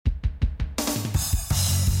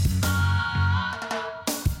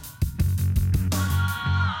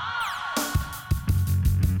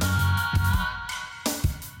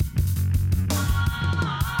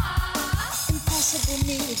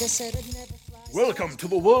Welcome to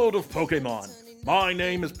the world of Pokemon. My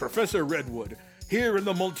name is Professor Redwood. Here in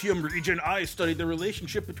the Multium region, I study the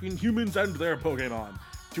relationship between humans and their Pokemon.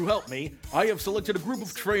 To help me, I have selected a group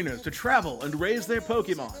of trainers to travel and raise their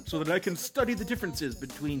Pokemon so that I can study the differences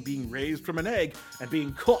between being raised from an egg and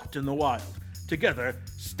being caught in the wild. Together,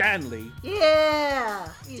 Stanley. Yeah!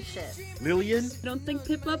 Eat shit. Lillian. I don't think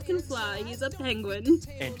Piplup can fly. He's a penguin.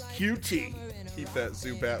 And QT. Keep that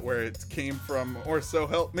Zubat where it came from, or so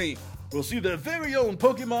help me. We'll see their very own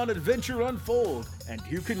Pokemon adventure unfold, and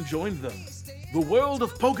you can join them. The world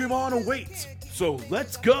of Pokemon awaits, so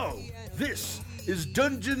let's go! This is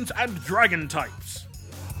Dungeons and Dragon Types.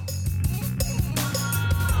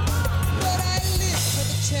 But I live for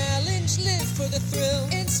the challenge, live for the thrill.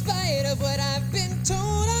 In spite of what I've been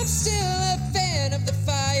told, I'm still a fan of the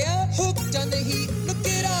fire. Hooked on the heat, look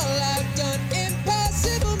at all I've done.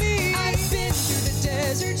 Impossible me. I've been through the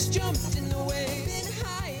deserts, jumped in the waves, been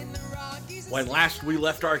high in the Rockies. When last we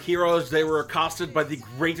left our heroes, they were accosted by the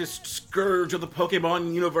greatest scourge of the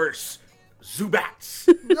Pokemon universe, Zubats.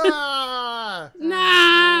 Ah!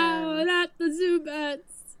 No, not the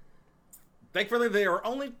Zubats. Thankfully, there are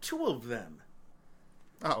only two of them.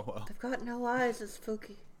 Oh, well. I've got no eyes, it's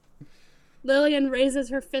spooky. Lillian raises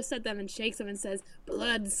her fist at them and shakes them and says,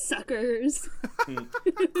 "Bloodsuckers."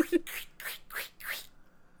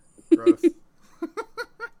 Gross.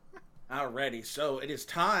 Alrighty, so it is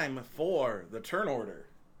time for the turn order.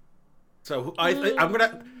 So I'm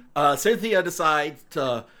gonna Cynthia decides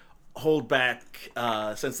to hold back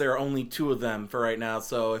since there are only two of them for right now.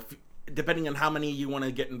 So if depending on how many you want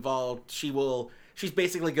to get involved, she's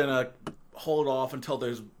basically gonna hold off until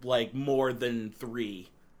there's like more than three.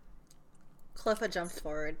 Cleffa jumps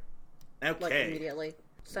forward, like Okay. immediately.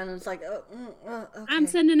 Sennon's like, okay. I'm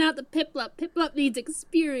sending out the Piplup. Piplup needs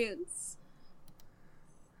experience.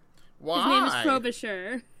 Why? His name is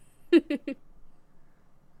Frobisher.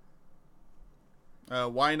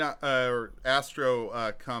 Why not?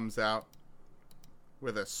 Astro comes out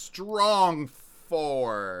with a strong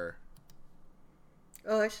 4.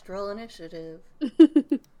 Oh, I should roll initiative.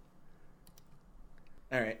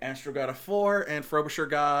 Alright, Astro got a 4 and Frobisher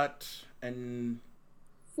got a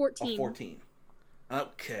 14. 14.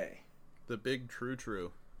 Okay. The big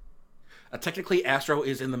true. Technically, Astro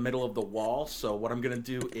is in the middle of the wall, so what I'm going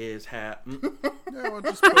to do is have... Yeah, we'll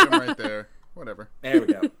just put him right there. Whatever. There we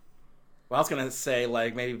go. Well, I was going to say,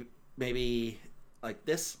 like, maybe like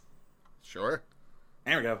this. Sure.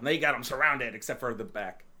 There we go. Now you got them surrounded, except for the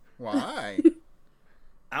back. Why?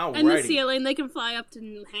 Alrighty. And the ceiling. They can fly up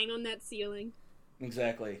to hang on that ceiling.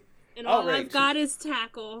 Exactly. And all Alright, I've got is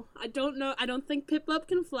tackle. I don't think Piplup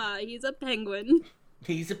can fly. He's a penguin.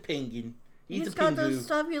 He's a penguin. He's He's a got pingu. those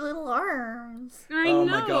stubby little arms. I Oh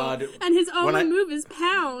know. my God. And his When only I- move is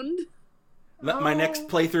pound. My next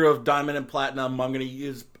playthrough of Diamond and Platinum, I'm going to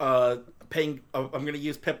use I'm going to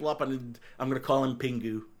use Piplup, and I'm going to call him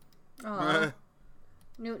Pingu. Aw.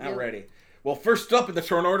 Newt. Alrighty. Well, first up in the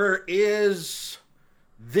turn order is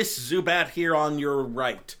this Zubat here on your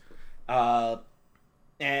right.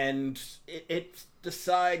 And it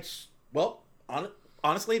decides, well,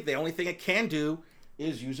 honestly, the only thing it can do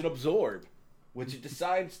is use an Absorb, which it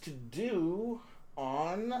decides to do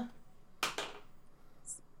on...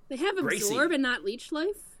 They have Gracie. Absorb and not Leech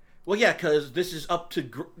Life? Well, yeah, because this is up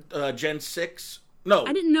to Gen 6. No.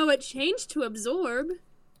 I didn't know it changed to Absorb.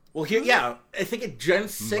 Well, here, yeah, I think it's Gen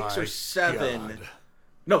 6 or 7. God.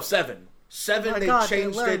 No, 7. 7, Oh my they God, they're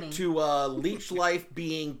changed learning. it to Leech Life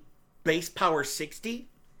being base power 60.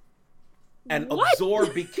 And What?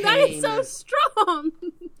 Absorb became... That is so strong!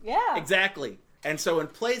 Yeah. Exactly. And so in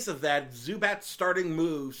place of that, Zubat's starting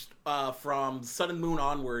moves from Sun and Moon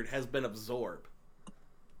onward has been Absorb.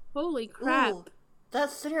 Holy crap. Ooh, that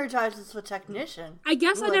synergizes with Technician. I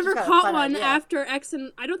guess Ooh, I I never just got a caught fun one idea. after X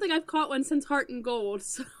and... I don't think I've caught one since Heart and Gold,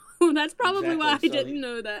 so that's probably why I Exactly, so didn't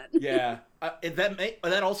know that. Yeah.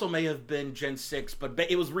 That also may have been Gen 6, but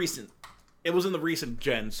it was recent. It was in the recent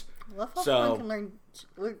gens. Well, if So- Pokemon can learn...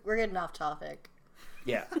 We're getting off topic.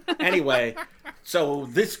 Yeah. Anyway, so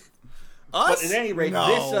this... Us? But at any rate,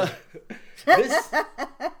 No. this...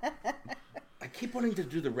 I keep wanting to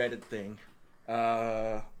do the Reddit thing.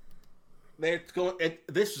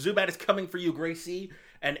 This Zubat is coming for you, Gracie,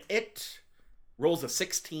 and it rolls a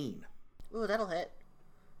 16. Ooh, that'll hit.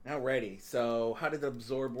 Alrighty, so how did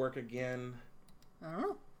Absorb work again? I don't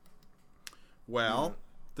know. Well,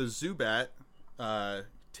 the Zubat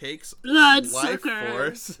takes Bloodsucker. life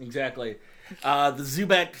force. Exactly. The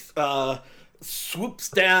Zubat swoops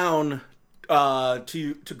down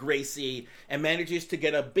to Gracie and manages to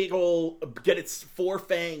get get its 4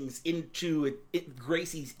 fangs into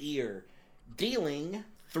Gracie's ear, dealing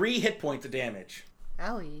 3 hit points of damage.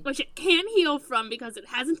 Owie. Which it can't heal from because it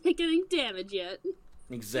hasn't taken any damage yet.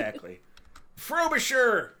 Exactly.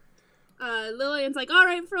 Frobisher! Lillian's like,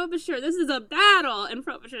 alright, Frobisher, this is a battle! And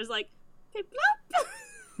Frobisher's like, pip plop.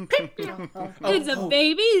 It's a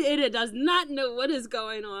baby, and it does not know what is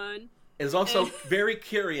going on. Is also very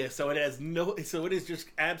curious, so it is just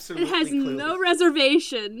absolutely It has clueless. no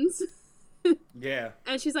reservations. Yeah.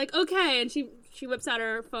 And she's like, okay, and she whips out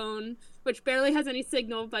her phone, which barely has any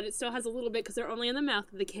signal, but it still has a little bit because they're only in the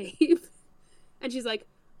mouth of the cave. And she's like,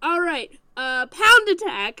 alright, pound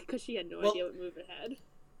attack, because she had no idea what move it had.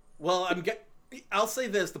 Well, I'll say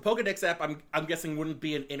this: the Pokedex app, I'm guessing, wouldn't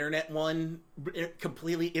be an internet one,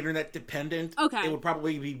 completely internet dependent. Okay. It would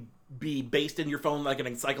probably be based in your phone like an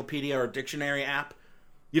encyclopedia or dictionary app.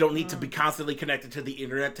 You don't need to be constantly connected to the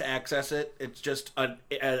internet to access it. It's just an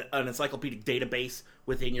encyclopedic database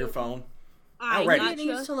within your phone. Alrighty.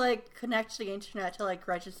 You need to, like, connect to the internet to, like,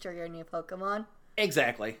 register your new Pokemon.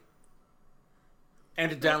 Exactly. And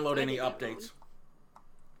to download any updates.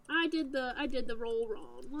 I did the roll wrong.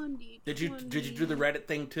 1D. Did you do the Reddit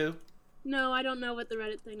thing too? No, I don't know what the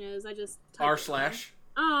Reddit thing is. I just r/.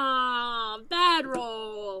 Aw, bad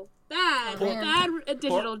roll. Bad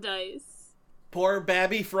digital dice. Poor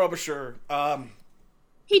Babby Frobisher.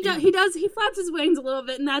 He flaps his wings a little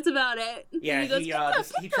bit, and that's about it. Yeah, he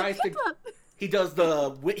tries to. He does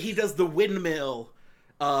the windmill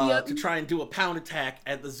to try and do a pound attack,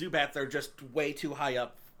 and the Zubats are just way too high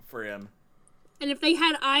up for him. And if they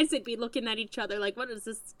had eyes, they'd be looking at each other like, what is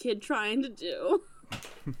this kid trying to do?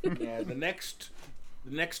 Yeah, the next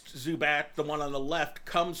Zubat, the one on the left,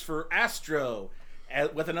 comes for Astro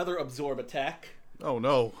with another Absorb attack. Oh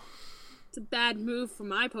no. It's a bad move for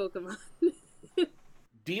my Pokemon.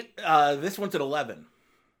 This one's at 11.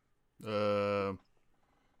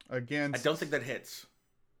 Against... I don't think that hits.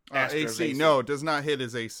 AC. No, it does not hit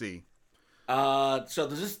his AC. So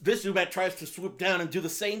this Zubat tries to swoop down and do the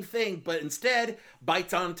same thing, but instead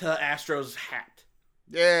bites onto Astro's hat.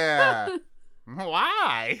 Yeah.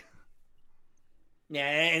 Why? Yeah,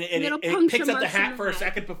 and it picks up the hat for a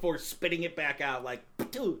second before spitting it back out like,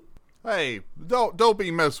 dude. Hey, don't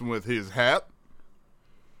be messing with his hat.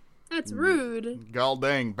 That's rude. Gall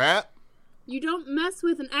dang bat. You don't mess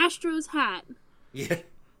with an Astro's hat. Yeah.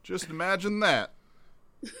 Just imagine that.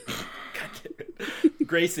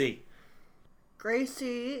 Gracie.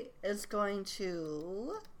 Gracie is going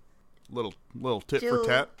to... Little tit for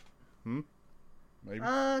tat. Maybe.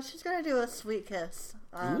 She's going to do a sweet kiss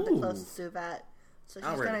on the closest Zubat. So she's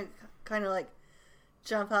going to kind of, like,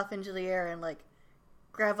 jump off into the air and, like,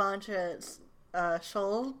 grab onto its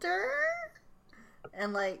shoulder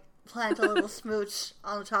and, like, plant a little smooch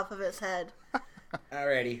on the top of its head.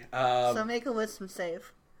 Alrighty. So make a wisdom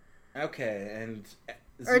save. Okay, and...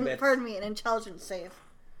 Pardon me, an intelligence save.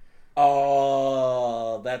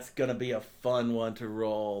 Oh, that's gonna be a fun one to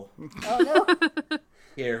roll. Oh, no.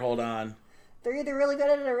 Here, hold on. They're either really good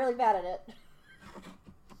at it or really bad at it.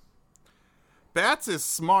 Bats is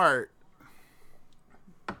smart.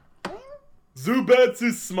 Zubats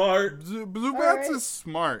is smart. Zubats is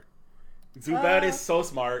smart. Zubat is so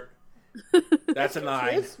smart. That's a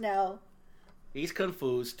 9. Yes, no. He's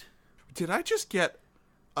confused. Did I just get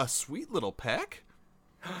a sweet little peck?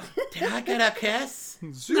 Did I get a kiss?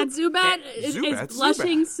 That Zubat is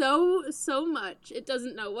blushing so much. It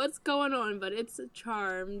doesn't know what's going on, but it's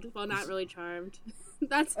charmed. Well, not really charmed.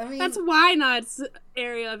 That's Wynot's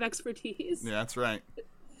area of expertise. Yeah, that's right.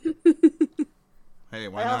 Hey,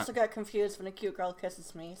 why I not? also got confused when a cute girl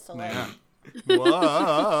kisses me, so like... Yeah.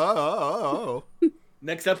 Whoa.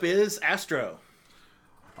 Next up is Astro.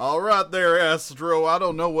 All right there, Astro. I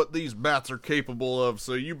don't know what these bats are capable of,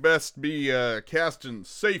 so you best be casting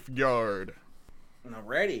Safeguard.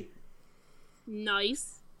 Alrighty.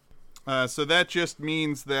 Nice. So that just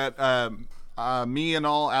means that me and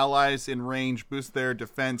all allies in range boost their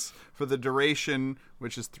defense for the duration,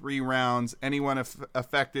 which is 3 rounds. Anyone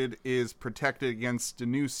affected is protected against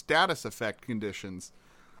new status effect conditions.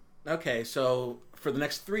 Okay, so for the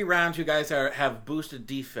next 3 rounds, you guys have boosted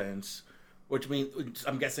defense, which means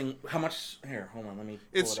I'm guessing how much. Here, hold on, let me.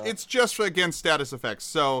 It's just against status effects.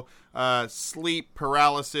 So sleep,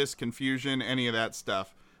 paralysis, confusion, any of that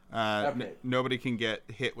stuff. Okay. Nobody can get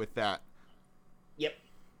hit with that. Yep.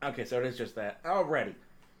 Okay, so it is just that. Alrighty.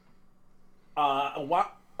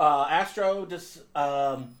 Astro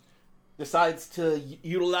decides to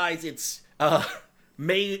utilize its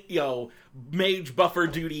mage buffer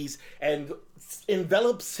duties and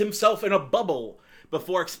envelops himself in a bubble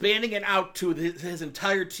before expanding it out to his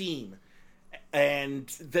entire team. And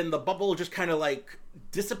then the bubble just kind of like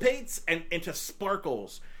dissipates and into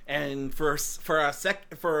sparkles. and for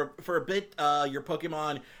a bit, your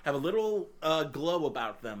Pokemon have a little glow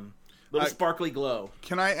about them, little sparkly glow.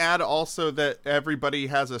 Can I add also that everybody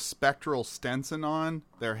has a spectral stencil on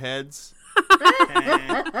their heads?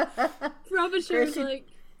 Frobisher's like,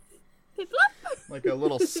 Piplup! Like a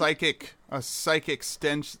little psychic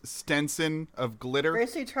stencil of glitter.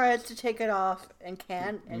 Gracie tries to take it off and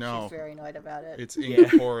can't, and No. she's very annoyed about it. It's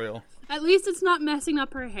incorporeal. At least it's not messing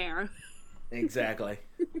up her hair. Exactly.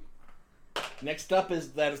 Next up is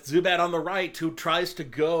that Zubat on the right who tries to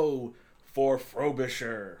go for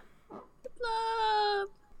Frobisher. Piplup!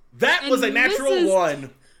 That was a And natural this is- one.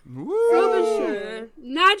 Frobisher,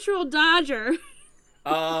 natural dodger.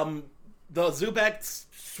 The Zubat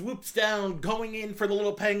swoops down, going in for the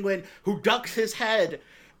little penguin, who ducks his head,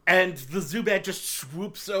 and the Zubat just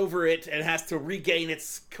swoops over it and has to regain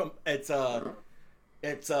its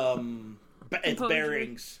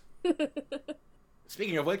bearings.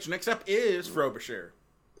 Speaking of which, next up is Frobisher.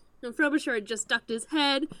 And Frobisher had just ducked his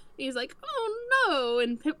head. He's like, oh no,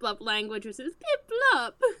 in Piplup language, which is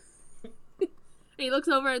Piplup. And he looks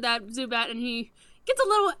over at that Zubat and he gets a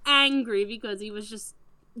little angry because he was just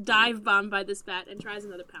dive bombed by this bat and tries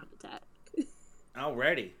another pound attack.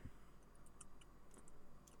 Alrighty.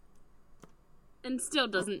 And still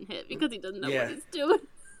doesn't hit because he doesn't know Yeah. what he's doing.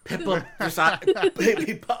 He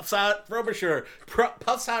puffs out Frobisher,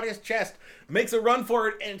 puffs out his chest, makes a run for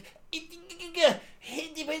it, and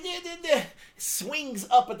swings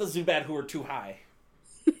up at the Zubat who are too high.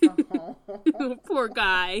 Poor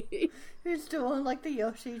guy. He's doing like the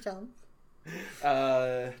Yoshi jump.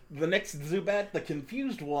 The next Zubat, the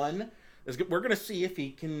confused one, we're going to see if he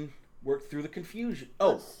can work through the confusion.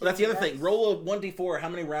 Oh, that's the other thing. Roll a 1d4. How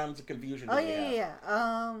many rounds of confusion do we have?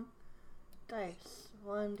 Yeah. Dice.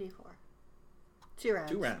 1d4. 2 rounds.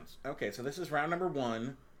 2 rounds. Okay, so this is round number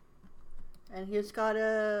 1. And he's got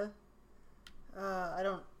a... I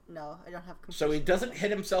don't know. I don't have confusion. So he doesn't hit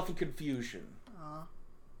himself in confusion. Aw.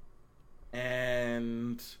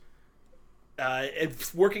 And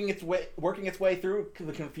it's working its way through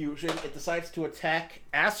the confusion. It decides to attack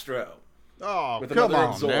Astro. Oh, With come another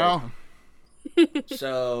on Absorb. now.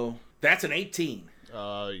 So that's an 18.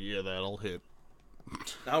 Yeah, that'll hit.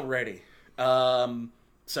 Alrighty.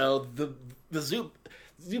 So the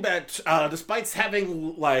Zubat, despite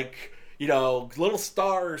having little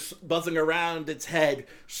stars buzzing around its head,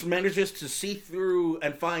 manages to see through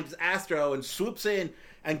and finds Astro and swoops in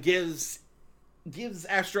and gives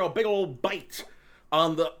Astro a big old bite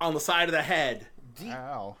on the side of the head,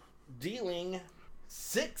 Ow. dealing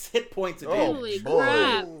 6 hit points of Oh, damage. Holy boy.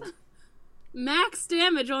 crap. Max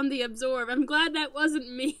damage on the absorb. I'm glad that wasn't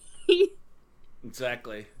me.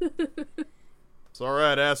 Exactly. It's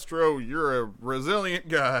alright, Astro. You're a resilient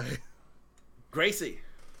guy. Gracie.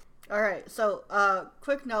 Alright, so,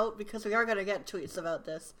 quick note, because we are going to get tweets about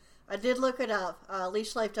this. I did look it up.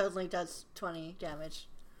 Leash Life only does 20 damage.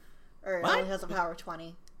 Or it What? only has a power of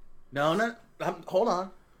 20. No, hold on.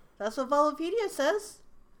 That's what Volpedia says.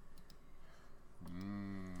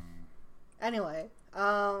 Anyway,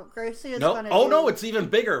 Gracie is No. going to Oh, no, it's even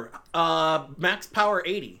bigger. Max power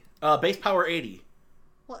 80. Base power 80.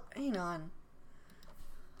 What? Hang on.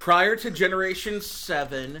 Prior to Generation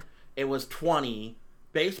 7, it was 20.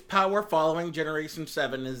 Base power following Generation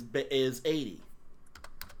 7 is 80.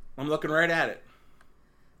 I'm looking right at it.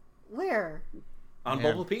 Where? On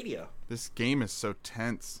Man. Bulbapedia. This game is so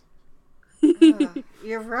tense.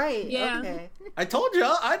 You're right. Yeah. Okay. I told you.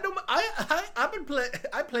 I know.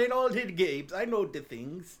 I played all the games. I know the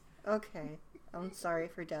things. Okay. I'm sorry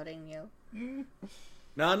for doubting you.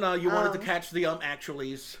 No. You wanted to catch the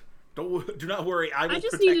actuallys. Do not worry. I will I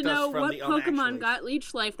just protect need to us know from what the Pokemon actuallys. got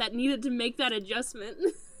Leech Life that needed to make that adjustment.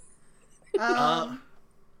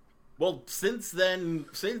 Well, since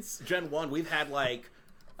Gen 1, we've had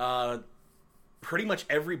pretty much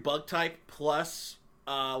every bug type plus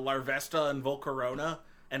Larvesta and Volcarona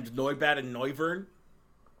and Noibat and Noivern.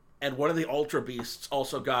 And one of the Ultra Beasts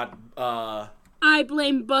also got I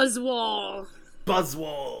blame Buzzwole.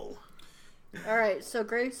 Buzzwole. Alright, so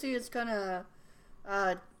Gracie is gonna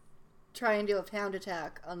try and do a pound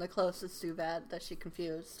attack on the closest Zubat that she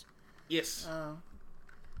confused. Yes.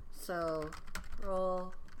 So,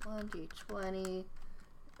 roll 1d20.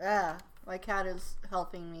 Ah, my cat is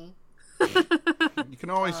helping me. You can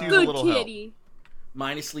always use a Good little help. kitty.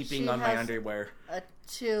 Mine is sleeping She on my has- underwear. A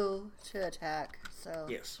 2 to attack, so...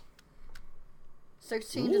 Yes.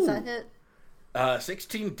 16, does that hit?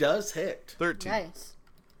 16 does hit. 13. Nice.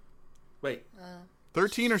 Wait.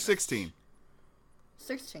 13 or 16?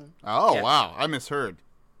 16. Oh, Yes. wow. I misheard.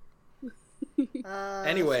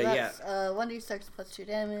 Anyway, so that's, 1d6 plus 2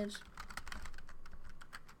 damage.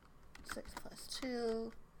 6 plus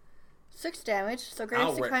 2. 6 damage. So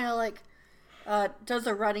Gracie kind of like does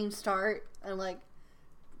a running start and like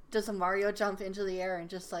does a Mario jump into the air and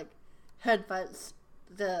just like headbutts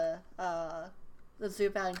the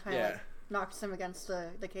Zubat and kind of like knocks him against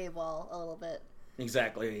the cave wall a little bit.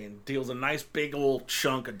 Exactly, and deals a nice big old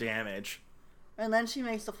chunk of damage. And then she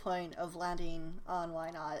makes the point of landing on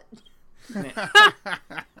Why Not.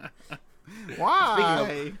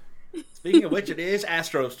 Why? Speaking of which, it is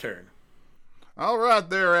Astro's turn. All right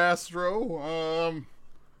there, Astro.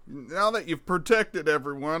 Now that you've protected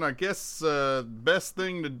everyone, I guess best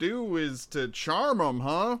thing to do is to charm them,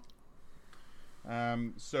 huh?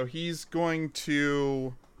 So he's going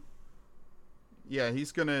to... Yeah,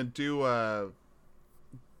 he's going to do a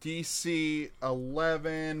DC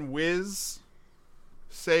 11 Whiz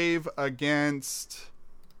save against...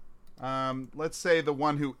 let's say the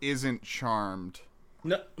one who isn't charmed.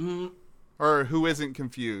 No, Or who isn't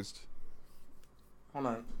confused. Hold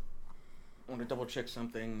on. I want to double check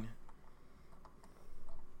something.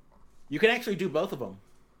 You can actually do both of them.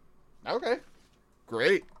 Okay.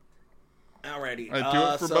 Great. Alrighty. I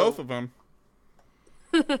do it for both of them.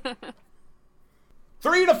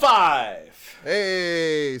 3 to 5.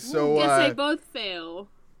 Hey, so Guess they both fail.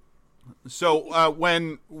 So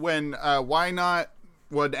when Why Not,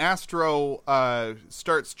 when Astro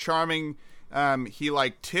starts charming, he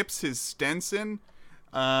like tips his Stenson,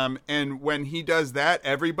 and when he does that,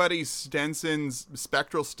 everybody's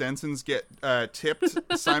spectral Stensons get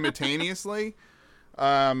tipped simultaneously,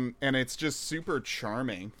 and it's just super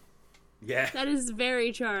charming. Yeah. That is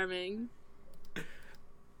very charming.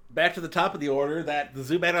 Back to the top of the order, that the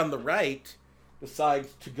Zubat on the right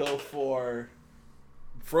decides to go for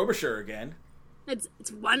Frobisher again. It's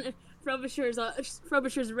one.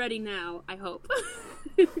 Frobisher's ready now, I hope.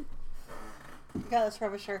 Got this,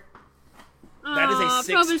 Frobisher. That is a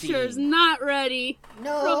 16. Frobisher's not ready.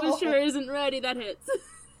 No. Frobisher isn't ready. That hits.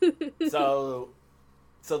 So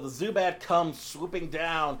the Zubat comes swooping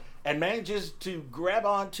down and manages to grab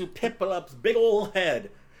onto Piplup's big old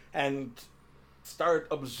head and start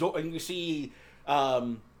absorbing. You see,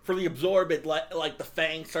 for the absorb, it like the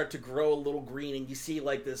fangs start to grow a little green, and you see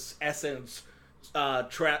like this essence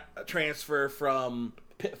transfer from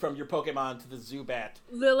your Pokemon to the Zubat.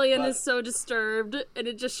 Lillian is so disturbed, and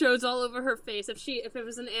it just shows all over her face. If it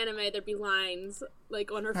was an anime, there'd be lines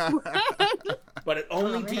like on her forehead. But it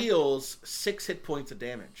only deals 6 hit points of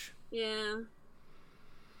damage. Yeah.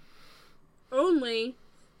 Only.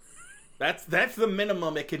 That's the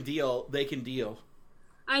minimum it can deal. They can deal.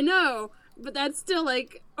 I know, but that's still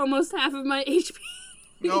like almost half of my HP.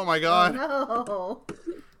 Oh my god! No.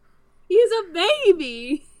 He's a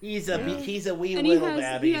baby. He's a wee And little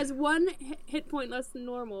babby. he has 1 hit point less than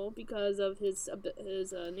normal because of his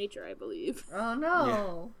nature, I believe. Oh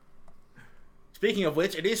no. Yeah. Speaking of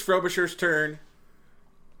which, it is Frobisher's turn.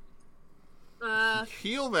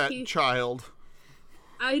 Heal that child.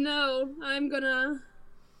 I know. I'm gonna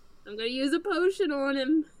use a potion on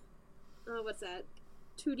him. Oh, what's that?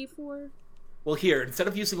 2d4? Well, here, instead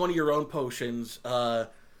of using one of your own potions,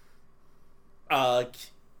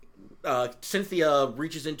 Cynthia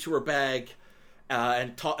reaches into her bag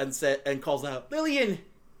and calls out, "Lillian,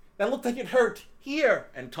 that looked like it hurt. Here,"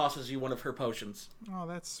 and tosses you one of her potions. Oh,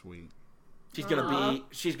 that's sweet. She's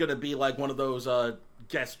gonna be like one of those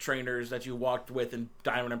guest trainers that you walked with in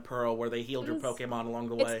Diamond and Pearl, where they healed your Pokemon along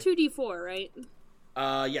the way. It's 2d4, right?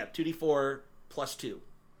 Yeah, 2d4 plus 2.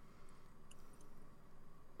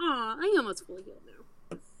 Aw, I almost fully healed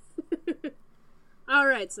now.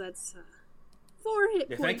 Alright, so that's 4 hit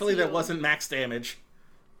points. Thankfully, that wasn't max damage.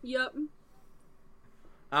 Yep.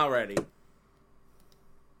 Alrighty.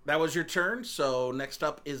 That was your turn, so next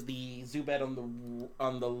up is the Zubat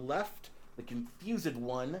on the left, the confused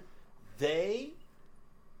one. They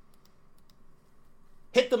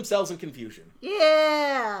hit themselves in confusion.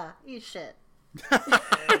 Yeah! Eat shit.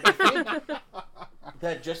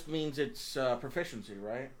 That just means it's proficiency,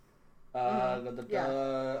 right?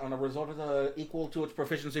 Yeah. On a result of the equal to its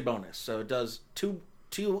proficiency bonus, so it does 2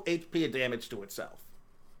 HP of damage to itself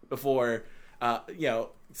before,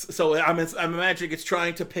 So I'm imagining it's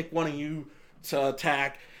trying to pick one of you to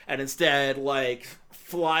attack, and instead, like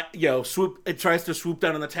swoop. It tries to swoop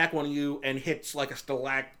down and attack one of you, and hits like a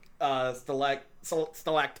stalactite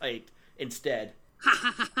instead.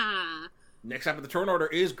 Next up in the turn order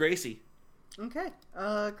is Gracie. Okay.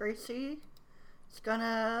 Gracie is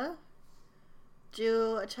gonna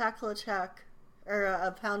do a tackle attack, or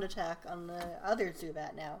a pound attack on the other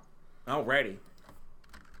Zubat now. Alrighty.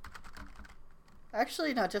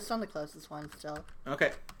 Actually, no, just on the closest one still.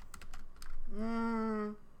 Okay.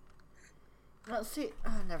 Let's see.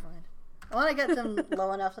 Oh, never mind. I want to get them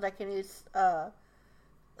low enough that I can use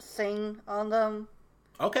sing on them.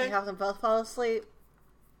 Okay. And have them both fall asleep.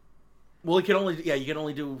 Well, you can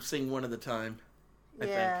only do sing one at a time. I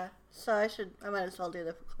think. So I might as well do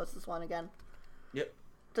the closest one again. Yep.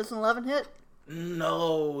 Does an 11 hit?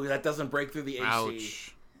 No, that doesn't break through the AC.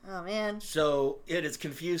 Ouch. Oh, man. So, in its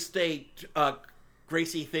confused state,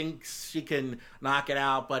 Gracie thinks she can knock it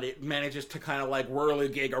out, but it manages to kind of like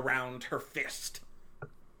whirligig around her fist.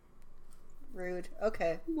 Rude.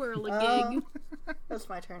 Okay. Whirligig. That's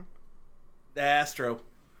my turn. Astro.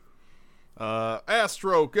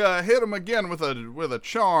 Astro, hit him again with a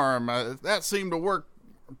charm. That seemed to work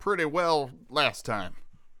pretty well last time.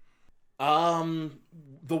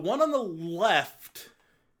 The one on the left,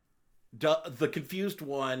 the confused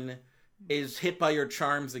one, is hit by your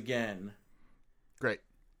charms again. Great.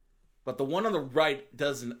 But the one on the right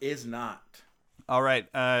is not. All right.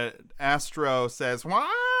 Astro says,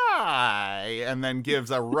 "Why?" and then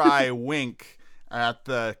gives a wry wink at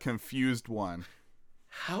the confused one.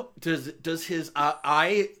 How does his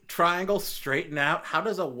eye triangle straighten out? How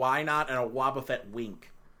does a Wynot and a Wobbuffet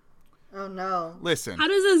wink? Oh, no. Listen. How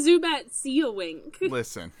does a Zubat see a wink?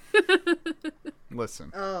 Listen.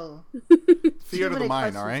 Listen. Oh. Theater of the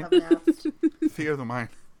mind, all right? Theater of the mind.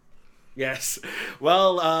 Yes.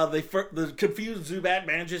 Well, the confused Zubat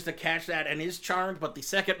manages to catch that and is charmed, but the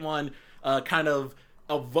second one kind of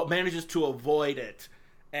manages to avoid it.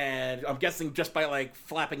 And I'm guessing just by, like,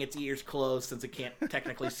 flapping its ears closed since it can't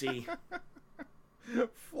technically see.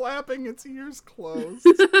 Flapping its ears closed.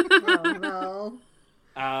 Oh, no.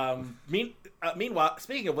 Meanwhile,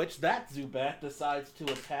 speaking of which, that Zubat decides to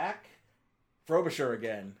attack Frobisher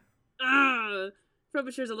again.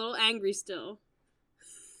 Frobisher's a little angry still.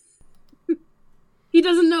 He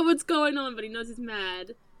doesn't know what's going on, but he knows he's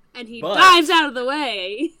mad. And he dives out of the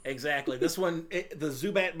way. Exactly. This one, the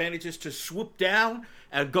Zubat manages to swoop down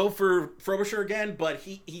and go for Frobisher again, but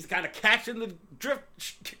he's kind of catching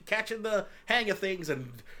the hang of things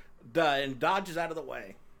and dodges out of the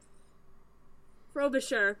way.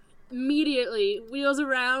 Frobisher immediately wheels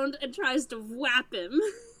around and tries to whap him.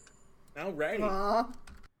 Alrighty. Aww.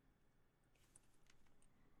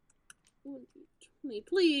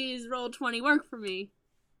 Please roll 20, work for me.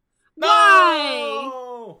 No!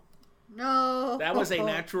 Why? No. That was a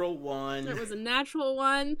natural one. That was a natural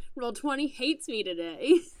one. Roll 20 hates me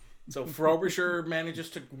today. So Frobisher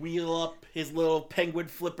manages to wheel up his little penguin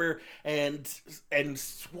flipper and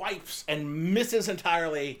swipes and misses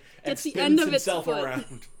entirely and Gets the spins end of himself its foot.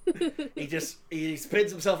 around. he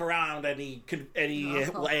spins himself around and he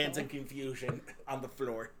lands in confusion on the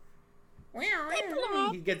floor.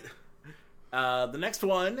 He gets, the next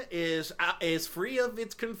one is free of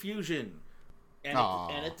its confusion,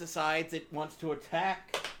 and it decides it wants to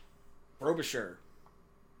attack Frobisher.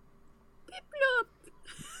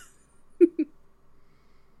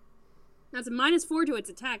 That's a -4 to its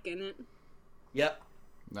attack, isn't it? Yep.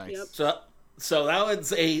 Nice. Yep. So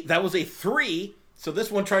that was a 3. So this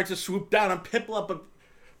one tried to swoop down and Piplup,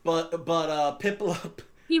 but Piplup.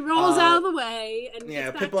 He rolls out of the way and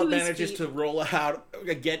gets back Piplup to his manages feet. to roll out,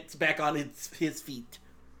 gets back on his feet.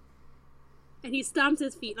 And he stomps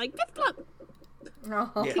his feet like Piplup, No.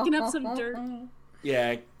 Yeah. picking up some dirt.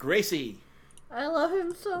 Yeah, Gracie. I love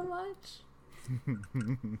him so much.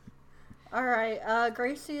 Alright,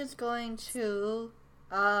 Gracie is going to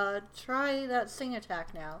try that sing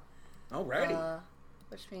attack now. Alrighty.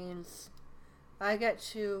 Which means I get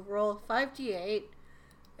to roll 5d8,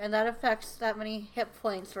 and that affects that many hit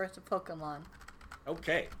points worth of Pokemon.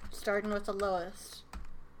 Okay. Starting with the lowest.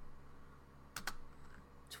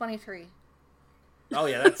 23. Oh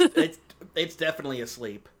yeah, it's definitely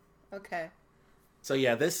asleep. Okay. So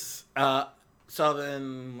yeah, this so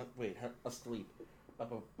then wait, asleep.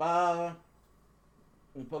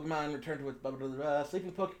 When Pokemon return to its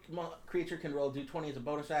sleeping Pokemon creature can roll d20 as a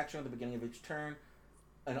bonus action at the beginning of each turn,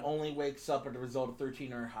 and only wakes up at a result of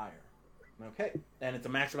 13 or higher. Okay, and it's a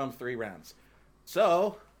maximum of 3 rounds.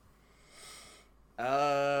 So,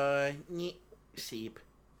 sleep.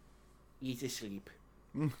 He's asleep.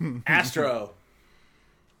 Astro.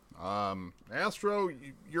 Astro,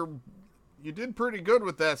 you did pretty good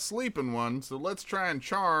with that sleeping one, so let's try and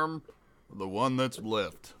charm the one that's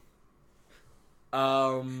left.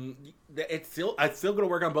 It's still going to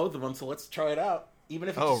work on both of them, so let's try it out. Even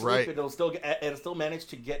if it's asleep, right. it'll still manage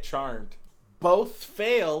to get charmed. Both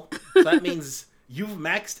fail, so that means you've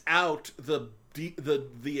maxed out the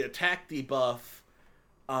attack debuff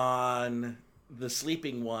on the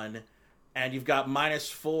sleeping one, and you've got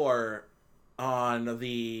 -4 on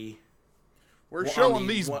the. We're showing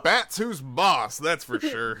these bats who's boss, that's for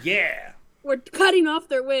sure. Yeah. We're cutting off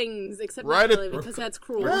their wings, except Right not at- really, because that's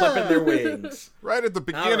cruel. We're clipping their wings. Right at the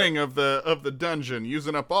beginning of the dungeon,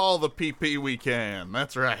 using up all the PP we can.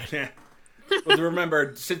 That's right. But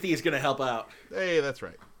remember, Cynthia's going to help out. Hey, that's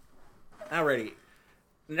right. Alrighty.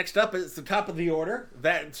 Next up is the top of the order.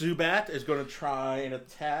 That Zubat is going to try and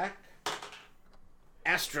attack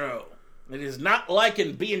Astro. It is not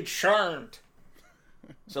liking being charmed.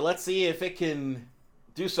 So let's see if it can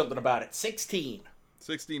do something about it. 16.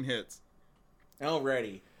 16 hits.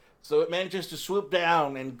 Alrighty. So it manages to swoop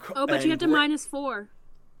down and... Oh, but you have to -4.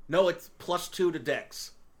 No, it's +2 to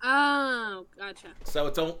Dex. Oh, gotcha. So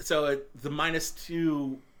it's the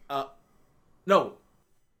 -2... No.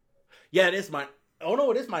 Yeah, it is Oh,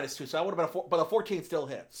 no, it is -2, so I would have been but a 14 still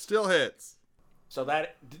hits. Still hits. So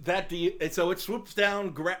so it swoops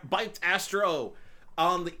down, bites Astro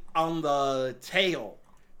on the tail,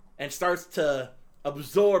 and starts to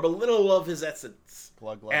absorb a little of his essence,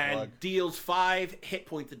 and deals 5 hit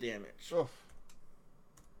points of damage. Oof.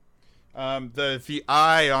 The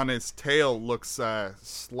eye on his tail looks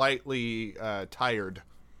slightly tired.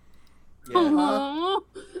 Yeah.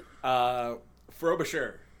 Aww.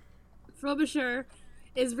 Frobisher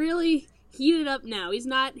is really heated up now. He's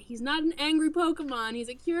not an angry Pokemon. He's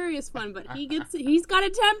a curious one, but he's got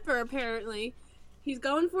a temper apparently. He's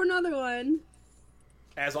going for another one.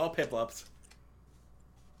 As all Piplups.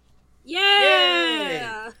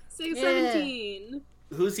 Yeah! 617.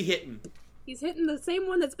 Who's he hitting? He's hitting the same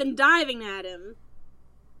one that's been diving at him.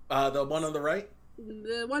 The one on the right?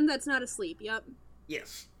 The one that's not asleep, yep.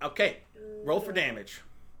 Yes. Okay. Roll for damage.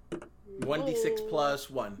 1d6 plus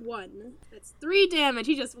 1. 1. That's 3 damage.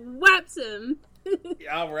 He just whaps him.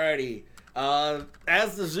 Alrighty.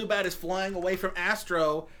 As the Zubat is flying away from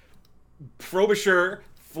Astro, Frobisher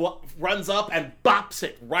runs up and bops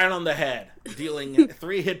it right on the head, dealing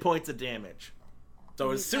 3 hit points of damage.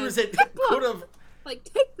 So as soon as it could have... Like,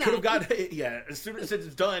 take that. Could have got... Yeah, as soon as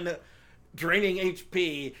it's done draining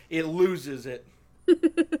HP, it loses it.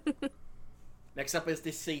 Next up is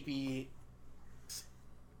the sleepy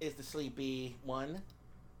one.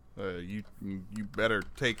 You better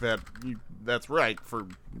take that. That's right for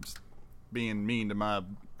being mean to my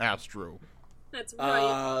Astro. That's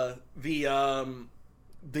right.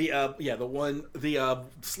 The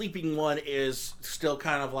sleeping one is still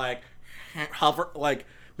kind of like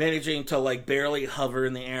managing to like barely hover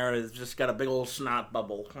in the air. It's just got a big old snot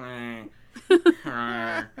bubble.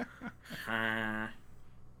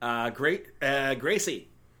 Gracie.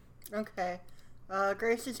 Okay.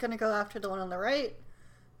 Gracie's gonna go after the one on the right.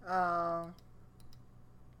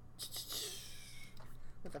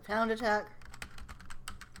 With a pound attack.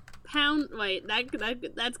 Wait,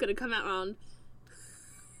 that's gonna come out wrong.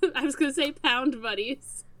 I was gonna say pound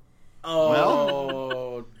buddies. Oh,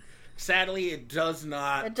 well. Sadly, it does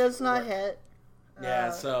not. It does not hit. Yeah,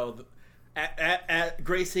 so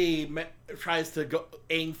Gracie tries to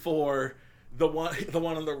aim for the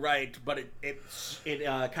one on the right, but it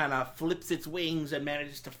kind of flips its wings and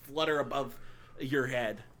manages to flutter above your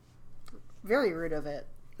head. Very rude of it.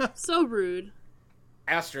 So rude.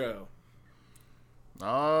 Astro.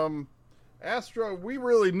 Astro, we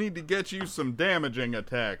really need to get you some damaging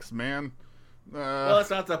attacks, man. Well, that's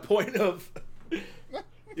not the point of...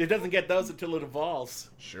 It doesn't get those until it evolves.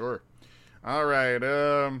 Sure. All right,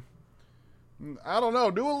 I don't know,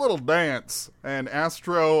 do a little dance. And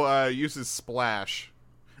Astro uses Splash.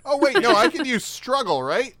 Oh, wait, no, I can use Struggle,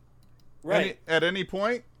 right? Right. At any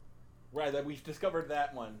point? Right, that we discovered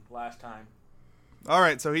that one last time. All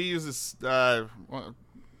right, so he uses... why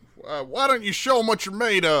don't you show him what you're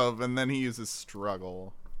made of? And then he uses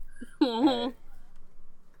Struggle. Okay.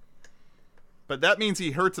 But that means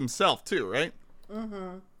he hurts himself, too, right?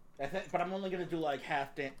 Mm-hmm. But I'm only going to do like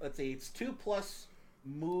half damage. Let's see, it's 2 plus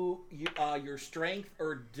your strength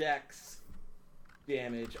or dex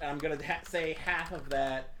damage. I'm going to say half of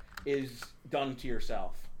that is done to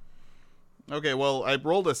yourself. Okay, well, I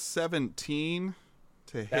rolled a 17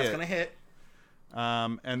 to hit. That's going to hit.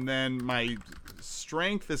 And then my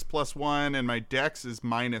strength is +1 and my dex is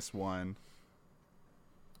 -1.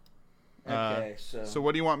 Okay, so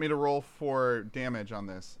what do you want me to roll for damage on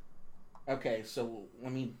this? Okay, so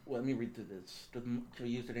let me read through this. To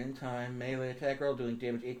use it in time, melee attack roll doing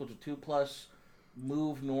damage equal to 2 plus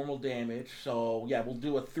move normal damage. So yeah, we'll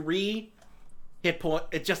do a 3 hit point.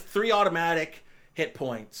 It's just 3 automatic hit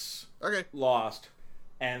points. Okay. Lost,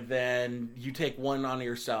 and then you take 1 on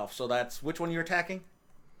yourself. So that's which one you're attacking?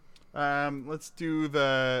 Let's do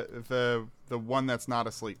the one that's not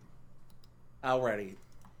asleep. Alrighty.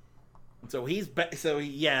 So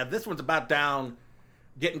this one's about down.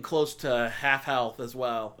 Getting close to half health as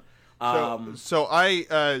well. So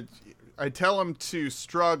I I tell him to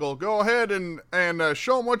struggle. Go ahead and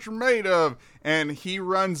show him what you're made of. And he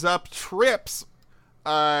runs up, trips,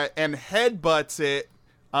 and headbutts it,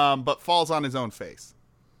 but falls on his own face.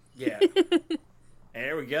 Yeah.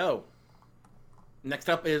 There we go. Next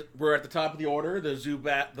up is, we're at the top of the order. The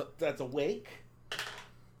Zubat that's awake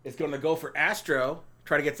is going to go for Astro.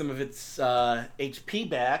 Try to get some of its HP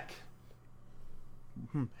back.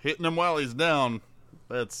 Hitting him while he's down.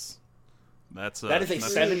 That is a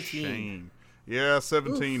 17. Shame. Yeah,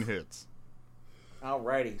 17 hits.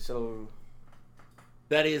 Alrighty, so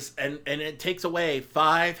that is, and it takes away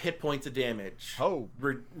 5 hit points of damage. Oh,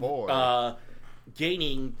 boy.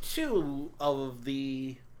 Gaining 2 of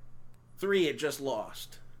the 3 it just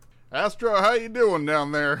lost. Astro, how you doing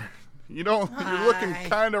down there? You're looking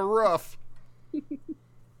kind of rough.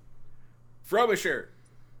 Frobisher.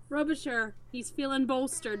 He's feeling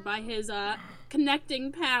bolstered by his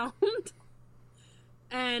connecting pound.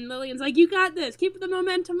 And Lillian's like, you got this. Keep the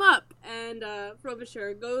momentum up. And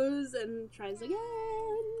Frobisher goes and tries again.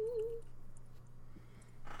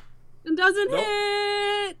 And doesn't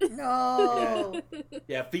hit! No!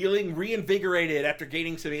 Yeah, feeling reinvigorated after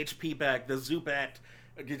gaining some HP back, the Zubat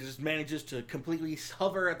just manages to completely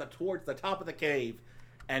hover towards the top of the cave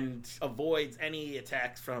and avoids any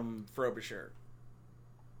attacks from Frobisher.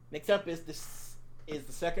 Next up is the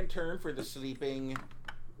second turn for the sleeping.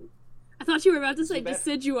 I thought you were about to say Zubat.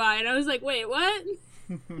 Decidueye, and I was like, wait, what?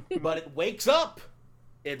 But it wakes up.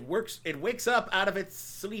 It wakes up out of its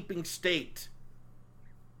sleeping state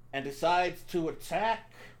and decides to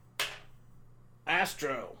attack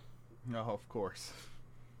Astro. No, of course.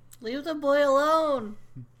 Leave the boy alone.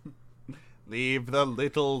 Leave the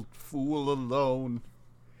little fool alone.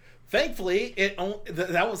 Thankfully,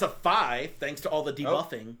 that was a 5 thanks to all the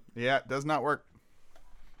debuffing. Yeah, it does not work.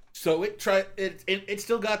 So it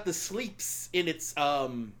still got the sleeps in its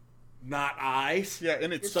not eyes. Yeah,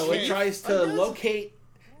 and it's So it tries to locate.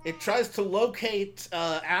 It tries to locate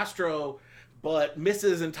Astro, but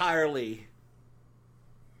misses entirely.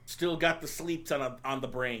 Still got the sleeps on the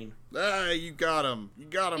brain. Ah, you got him. You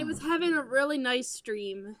got him. It was having a really nice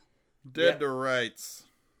stream. Dead to rights.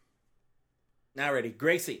 Now ready,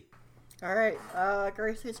 Gracie. Alright,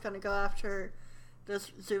 Gracie's gonna go after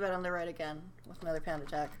this Zubat on the right again with another pound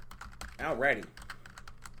attack. Alrighty.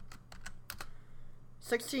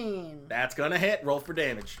 16. That's gonna hit. Roll for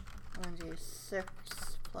damage. 1d6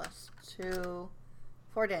 plus 2.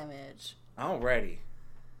 4 damage. Alrighty.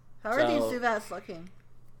 How are these Zubats looking?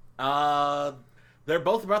 They're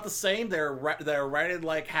both about the same. They're right at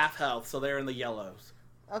like half health, so they're in the yellows.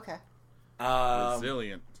 Okay.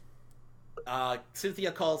 Resilient.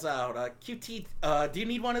 Cynthia calls out, QT, do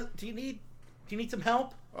you need some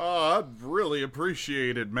help? Oh, I'd really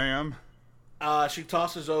appreciate it, ma'am. She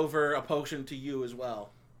tosses over a potion to you as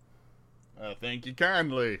well. Thank you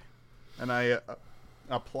kindly. And I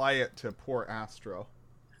apply it to poor Astro.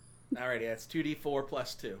 Alrighty, that's 2d4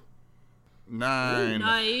 plus 2. 9. Ooh,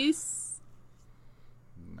 nice.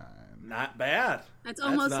 9. Not bad. That's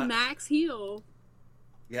almost not... max heal.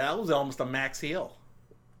 Yeah, that was almost a max heal.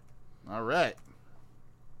 All right.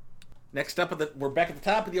 Next up, we're back at the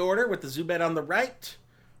top of the order with the Zubat on the right,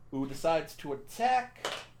 who decides to attack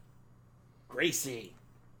Gracie.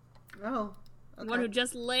 Oh. Okay. One who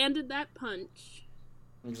just landed that punch.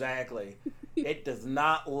 Exactly. It does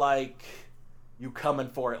not like you coming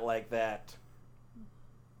for it like that.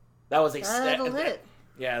 That was a That'll hit.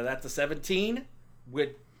 Yeah, that's a 17.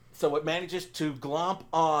 So it manages to glomp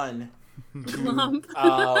on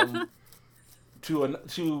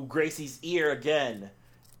to Gracie's ear again,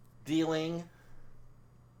 dealing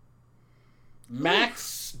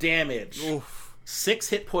max damage. Oof. 6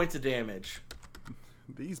 hit points of damage.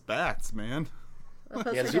 These bats, man.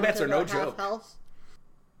 Yeah, Zubats are no joke.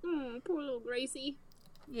 Poor little Gracie.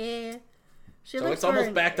 Yeah. She So looks it's almost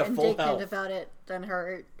more back to full indignant health. about it than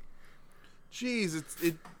hurt. Jeez,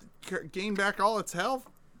 it gained back all its health.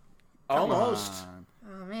 Almost. Come on.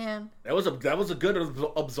 Oh man. That was a good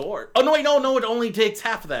absorb. Oh no, wait, no, it only takes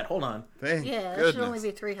half of that. Hold on. Thank Yeah, that goodness. should only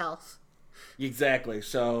be 3 health. Exactly.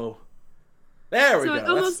 So there we So go. it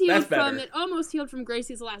almost That's better. almost healed from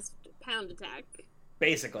Gracie's last pound attack.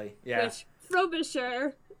 Basically, yeah. Which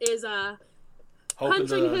Frobisher is Hoping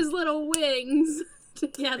punching his little wings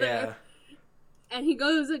together. Yeah. And he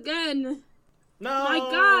goes again. No. My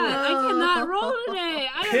God, I cannot roll today.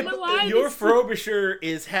 I don't know why. Your Frobisher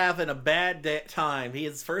is having a bad time.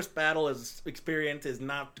 His first battle experience is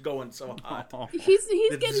not going so hot. He's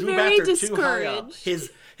The getting Zubats very are too high up. discouraged.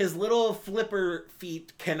 His little flipper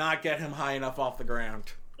feet cannot get him high enough off the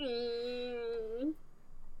ground.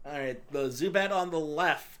 All right, the Zubat on the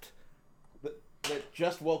left that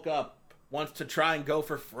just woke up wants to try and go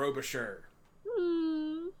for Frobisher.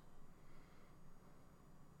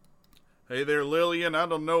 Hey there, Lillian. I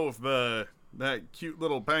don't know if that cute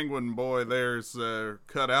little penguin boy there's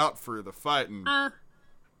cut out for the fighting.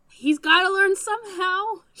 He's got to learn somehow,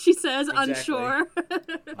 she says, Exactly. unsure.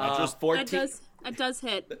 Just 14. It does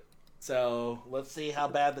hit. So let's see how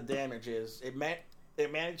bad the damage is. It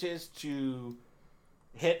manages to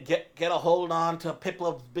get a hold on to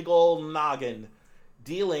Piplup's big old noggin,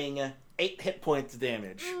 dealing 8 hit points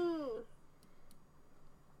damage.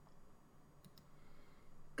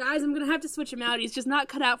 Guys, I'm gonna have to switch him out. He's just not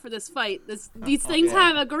cut out for this fight. These things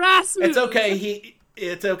have a grass move. It's okay.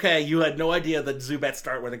 It's okay. You had no idea that Zubat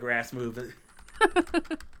start with a grass move.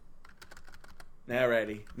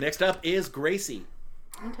 Alrighty. Next up is Gracie.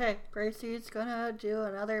 Okay, Gracie's gonna do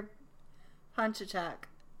another punch attack.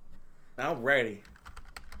 Alrighty.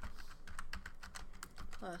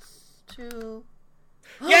 +2.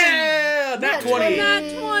 Yeah! Nat 20!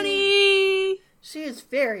 Nat 20! She is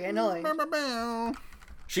very annoying.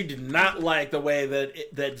 She did not like the way that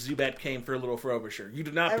Zubat came for little Frobisher. You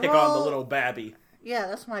did not pick on the roll- little babby. Yeah,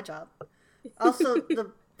 that's my job. Also,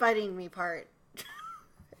 the biting me part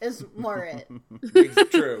is more it.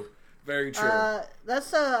 It's true. Very true.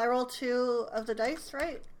 That's I roll 2 of the dice,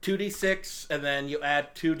 right? 2d6, and then you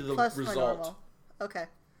add 2 to the Plus my result. normal. Okay.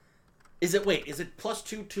 Is it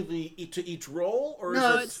 +2 to each roll, or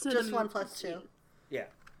No, is it's it just 1 plus 2. yeah,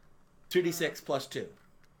 2d6 plus 2?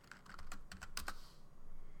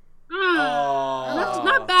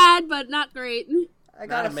 Not bad, but not great. I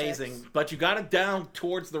got Not a amazing, 6. but you got it down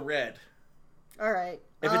towards the red. All right.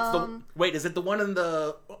 If it's is it the one in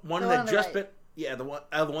the one The that one on the just right. bit? Yeah, the one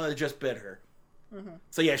that just bit her. Mm-hmm.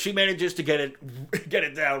 So yeah, she manages to get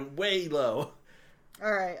it down way low.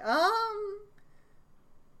 All right.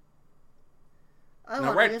 I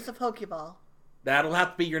want right. to use a Pokeball. That'll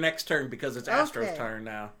have to be your next turn because it's Astro's Okay. turn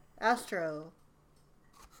now. Astro.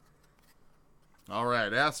 All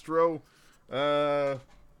right, Astro.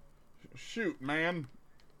 Shoot, man.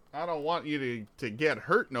 I don't want you to get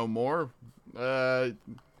hurt no more. I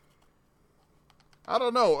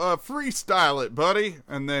don't know. Freestyle it, buddy.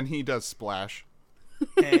 And then he does splash.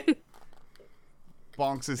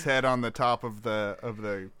 Bonks his head on the top of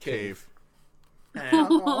the cave.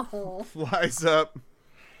 Oh, Flies up,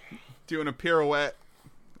 doing a pirouette.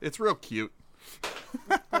 It's real cute.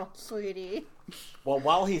 oh, sweetie. Well,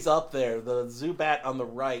 while he's up there, the Zubat on the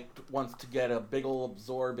right wants to get a big ol'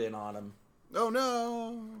 absorb in on him. Oh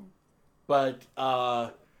no! But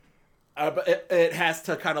it has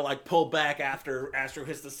to kind of like pull back after Astro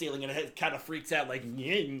hits the ceiling, and it kind of freaks out like,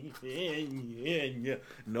 nope.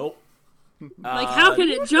 Like, how can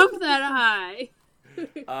it jump that high?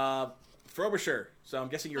 Frobisher. So I'm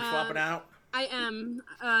guessing you're swapping out. I am.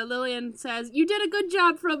 Lillian says, "You did a good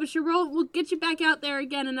job, Frobisher. We'll get you back out there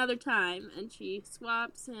again another time." And she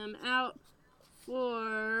swaps him out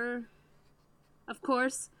for, of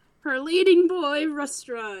course, her leading boy,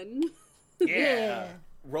 Rustron. Yeah.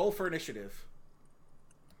 Roll for initiative.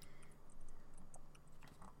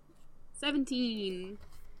 17.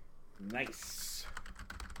 Nice.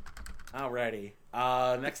 Alrighty.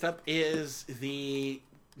 Next up is the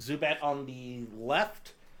Zubat on the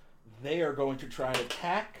left. They are going to try and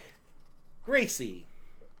attack Gracie.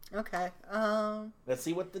 Okay. Let's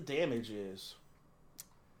see what the damage is.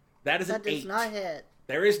 That is That an does 8. not hit.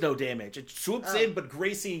 There is no damage. It swoops in, but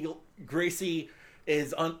Gracie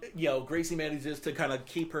is Gracie manages to kind of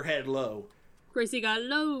keep her head low. Gracie got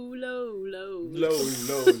low. Low.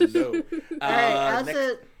 Alright, as next-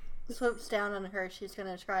 it swoops down on her, she's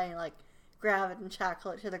gonna try and, like, grab it and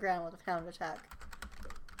tackle it to the ground with a pound attack.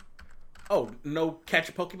 Oh, no catch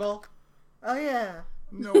a Pokeball? Oh, yeah.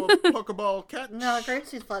 No Pokeball catch. No,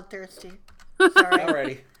 Gracie's bloodthirsty. Sorry.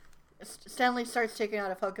 Alrighty. Stanley starts taking out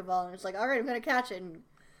a Pokeball and it's like, alright, I'm gonna catch it. And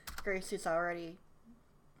Gracie's already...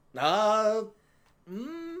 That's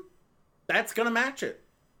gonna match it.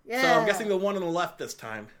 Yeah. So I'm guessing the one on the left this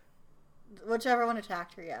time. Whichever one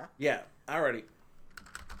attacked her, yeah. Yeah, alrighty.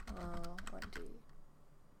 1d.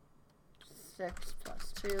 6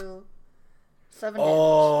 plus 2. 7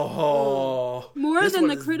 Oh. More This than one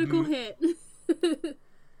the is critical hit.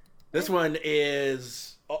 This one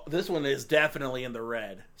is definitely in the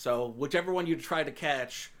red. So whichever one you try to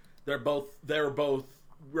catch, they're both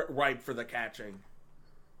ripe for the catching.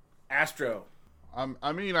 Astro.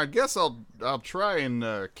 I guess I'll try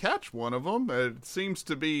and catch one of them. It seems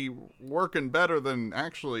to be working better than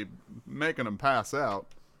actually making them pass out.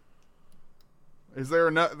 Is there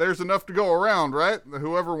enough? There's enough to go around, right?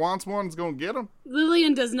 Whoever wants one's gonna get them.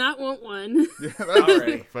 Lillian does not want one. Yeah, that's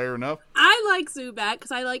Alrighty. fair enough. I like Zubat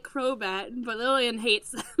because I like Crobat, but Lillian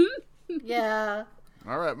hates them. Yeah.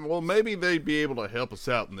 All right. Well, maybe they'd be able to help us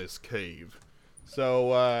out in this cave.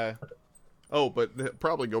 So, but they'll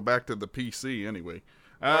probably go back to the PC anyway.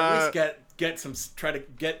 Or at least get some. Try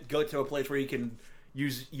to go to a place where you can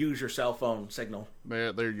use your cell phone signal.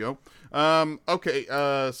 Yeah, there you go. Okay.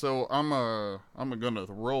 So I'm gonna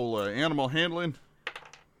roll animal handling.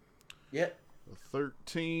 Yep.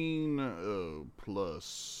 13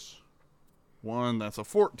 plus 1. That's a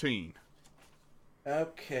 14.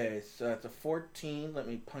 Okay, so that's a 14. Let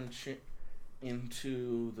me punch it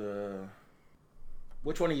into the...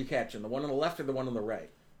 Which one are you catching? The one on the left or the one on the right?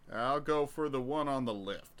 I'll go for the one on the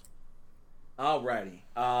left. Alrighty.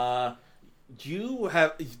 You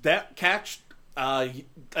have... That catch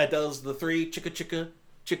does the 3 chicka chicka,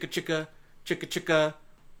 chicka chicka, chicka chicka,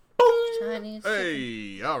 boom! Chinese.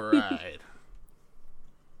 Hey, all right.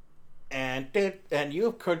 And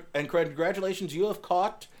congratulations, you have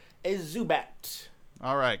caught a Zubat.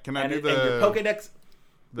 All right, can I do and your Pokedex?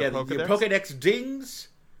 Pokedex? Your Pokedex dings.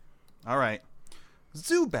 All right.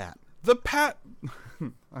 Zubat, the pat...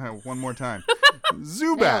 one more time. Nailed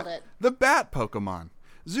Zubat, it. the bat Pokemon.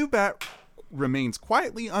 Zubat remains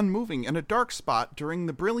quietly unmoving in a dark spot during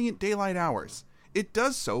the brilliant daylight hours. It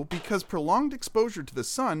does so because prolonged exposure to the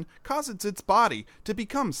sun causes its body to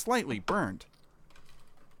become slightly burned.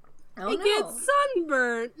 Oh, It no. gets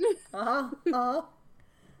sunburnt. Oh.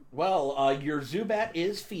 Well, your Zubat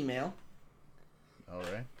is female. All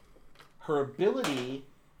right. Her ability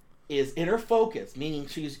is inner focus, meaning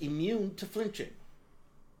she's immune to flinching.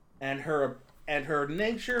 And her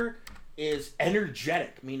nature is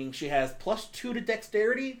energetic, meaning she has +2 to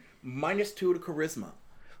dexterity, -2 to charisma.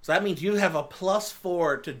 So that means you have a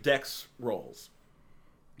 +4 to dex rolls.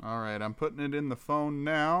 All right, I'm putting it in the phone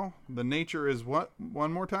now. The nature is what?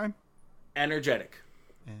 One more time? Energetic.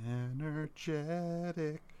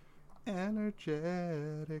 Energetic.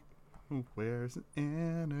 Where's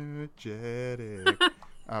energetic?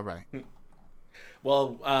 All right.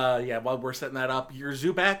 Well, while we're setting that up, your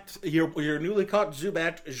Zubat, your newly caught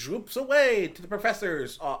Zubat zwoops away to the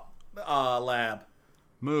professor's lab.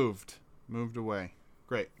 Moved away.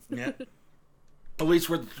 Great. Yeah. At least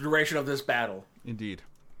for the duration of this battle. Indeed.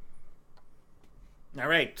 All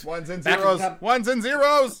right. Ones and Back to zeros. the top- Ones and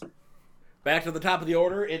zeros. Back to the top of the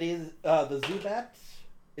order. It is the Zubat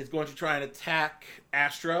is going to try and attack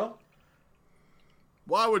Astro.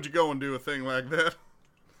 Why would you go and do a thing like that?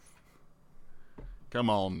 Come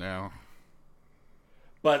on now.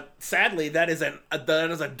 But sadly, that is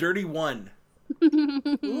a dirty 1.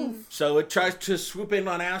 So it tries to swoop in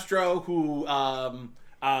on Astro, who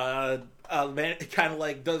kind of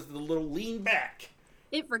like does the little lean back.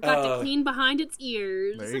 It forgot to clean behind its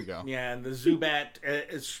ears. There you go. Yeah, and the Zubat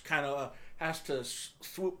is kind of has to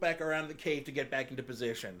swoop back around the cave to get back into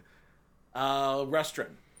position.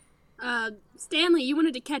 Rustron. Stanley, you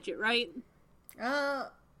wanted to catch it, right?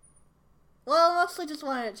 Well, mostly just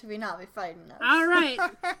wanted it to not be fighting us. All right.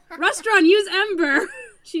 Rustron, use Ember.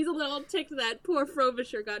 She's a little ticked that poor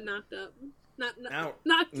Frobisher got knocked up.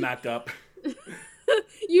 Knocked up.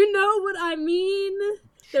 You know what I mean?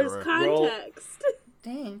 There's Sure. context.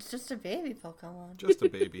 Dang, it's just a baby Pokemon. Just a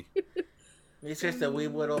baby. It's just a wee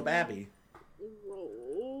little babby.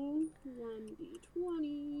 Roll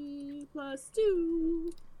 1d20 plus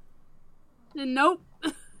 2. And nope.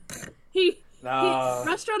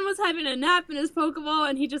 Rustron was having a nap in his Pokeball,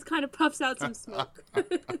 and he just kind of puffs out some smoke.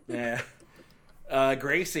 Yeah.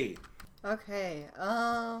 Gracie. Okay,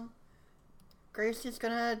 Gracie's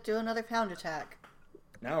gonna do another pound attack.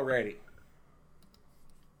 Now ready.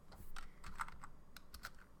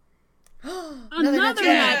 Another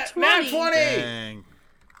nat 20. Nat 20! Dang.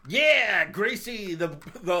 Yeah, Gracie, the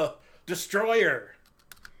destroyer.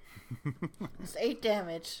 It's 8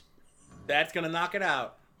 damage. That's gonna knock it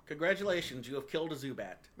out. Congratulations, you have killed a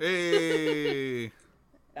Zubat. Hey.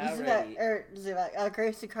 Alrighty.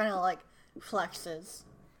 Gracie kind of like flexes.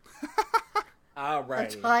 A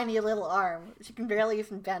Alrighty. tiny little arm. She can barely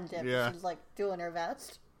even bend it. Yeah. But she's like doing her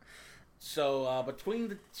best. So between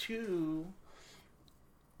the two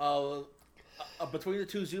Zubats,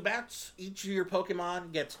 each of your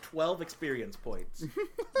Pokemon gets 12 experience points.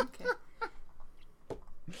 Okay.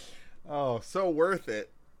 Oh, so worth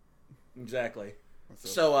it. Exactly.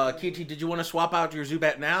 So, Kitty, did you want to swap out your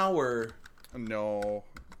Zubat now, or? No.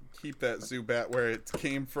 Keep that Zubat where it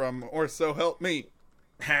came from, or so help me.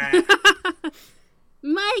 Mike All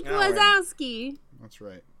right. Wazowski. That's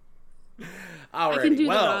right. Alrighty. I can do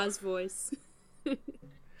well, the Roz voice.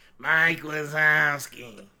 Mike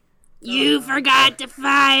Wazowski. You forgot to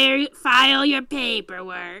file your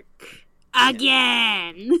paperwork.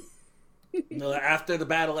 Again. After the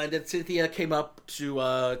battle ended, Cynthia came up to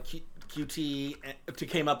QT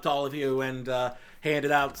came up to all of you and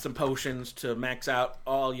handed out some potions to max out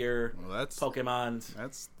all your Pokemons.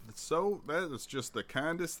 That's just the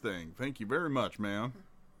kindest thing. Thank you very much, ma'am.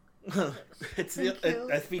 I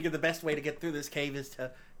figure the best way to get through this cave is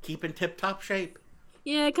to keep in tip-top shape.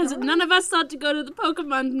 Yeah, because none of us thought to go to the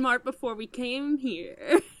Pokemon Mart before we came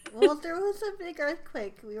here. Well, there was a big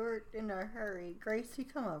earthquake. We were in a hurry. Gracie,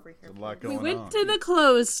 come over here. We went to the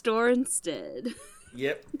clothes store instead.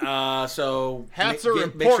 Yep. So hats are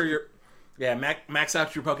important. Make sure max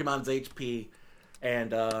out your Pokemon's HP,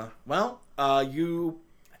 and you.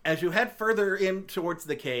 As you head further in towards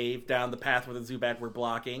the cave, down the path where the Zubat were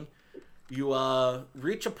blocking, you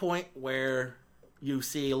reach a point where you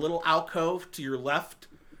see a little alcove to your left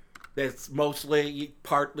that's mostly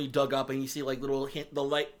partly dug up, and you see like the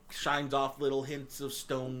light shines off little hints of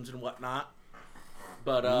stones and whatnot.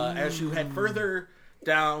 But as you head further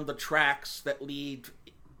down the tracks that lead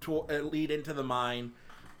into the mine,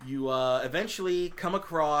 you eventually come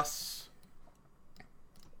across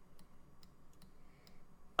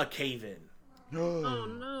a cave-in. Oh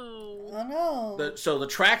no! Oh no! So the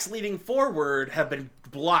tracks leading forward have been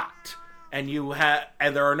blocked, and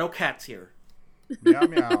there are no cats here. Meow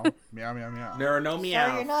meow meow meow meow. There are no meows.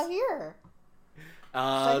 So you're not here.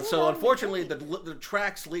 So unfortunately, the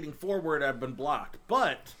tracks leading forward have been blocked.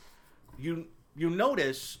 But you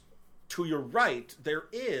notice to your right there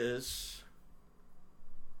is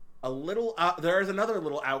there is another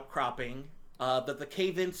little outcropping that the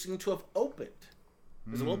cave-in seemed to have opened.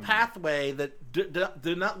 There's a little pathway that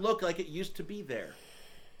did not look like it used to be there.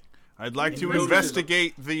 I'd like to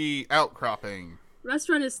investigate the outcropping.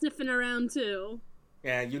 Restaurant is sniffing around too.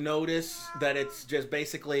 Yeah, you notice that it's just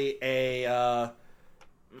basically a.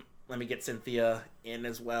 Let me get Cynthia in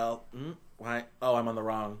as well. Why? Oh, I'm on the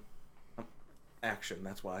wrong action.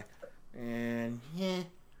 That's why. And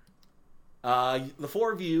the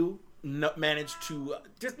four of you managed to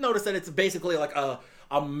just notice that it's basically like a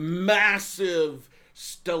massive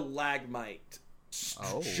stalagmite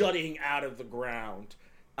jutting out of the ground.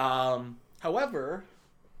 However,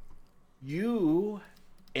 you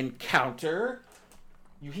encounter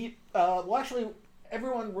actually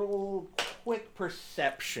everyone roll quick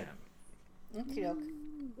perception. Okay. I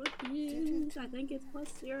think it's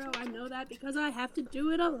 +0. I know that because I have to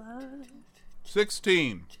do it a lot.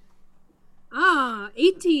 16.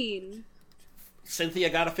 18. Cynthia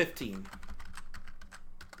got a 15.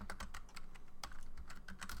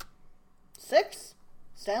 6?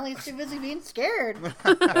 Stanley's too busy being scared.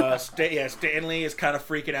 Stanley is kind of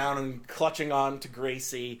freaking out and clutching on to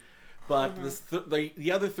Gracie, but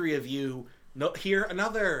the other three of you hear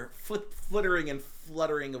another flittering and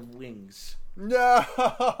fluttering of wings. No!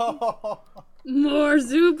 More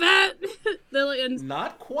Zubat? Lillian's...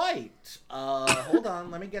 Not quite. Hold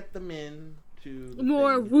on, let me get them in to the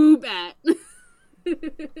more thing. Woobat.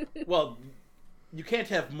 Well, you can't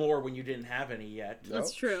have more when you didn't have any yet.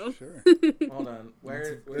 That's true. Sure. Hold on.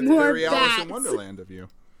 Where's more very Alice bats. in Wonderland of you.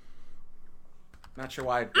 Not sure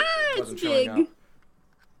why it wasn't it's showing big. up.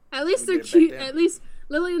 At least they're cute. At least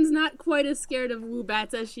Lillian's not quite as scared of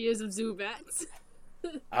Woobats as she is of Zubats.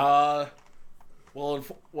 Well,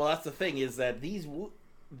 that's the thing is that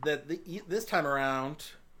this time around,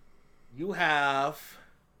 you have.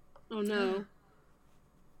 Oh no.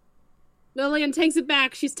 Lillian takes it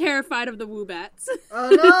back. She's terrified of the Woobats. Oh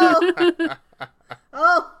no!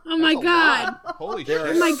 Oh my god! Holy There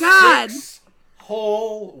shit! are Oh my god! 6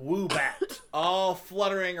 whole Woobat all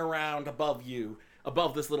fluttering around above you,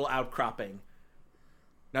 above this little outcropping.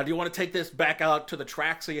 Now, do you want to take this back out to the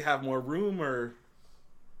track so you have more room, or?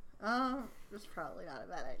 That's probably not a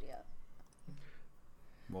bad idea.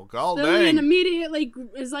 Well, god Lillian dang. immediately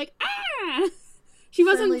is like, ah! She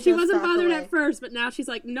wasn't bothered away. at first, but now she's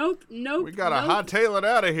like, nope. We gotta hightail it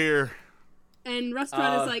out of here. And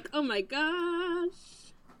Restaurant is like, oh my gosh.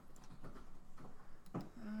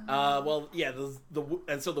 Well, yeah,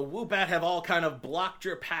 and so the Woobat have all kind of blocked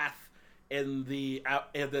your path in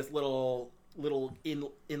this little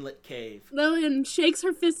inlet cave. Lillian shakes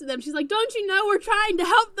her fist at them. She's like, don't you know we're trying to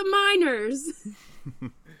help the miners?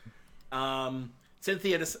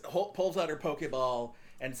 Cynthia just pulls out her Pokeball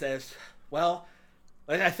and says, well,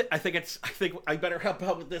 I think I better help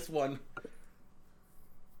out with this one.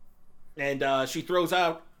 And she throws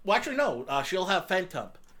out, well, actually, no, she'll have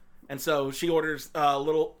Fentump. And so she orders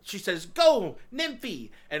she says, go, Nymphy!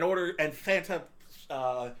 And Fentump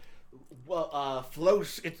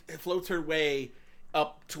floats her way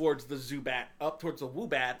up towards the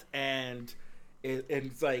Woobat, and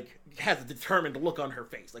it's like, has a determined look on her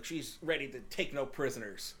face. Like she's ready to take no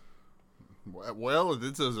prisoners. Well,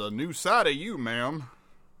 this is a new side of you, ma'am.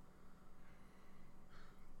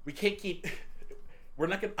 We can't keep. I'm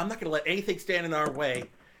not gonna let anything stand in our way.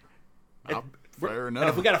 Fair enough. And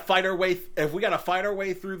if we gotta fight our way,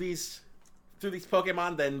 through these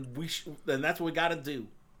Pokemon, then then that's what we gotta do.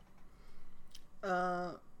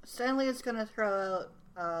 Stanley is gonna throw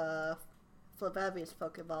out Flababi's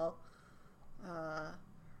Pokeball,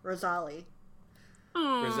 Rosali.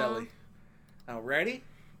 Roselli. Ready?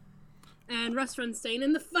 And Restaurant's staying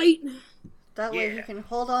in the fight. That way he can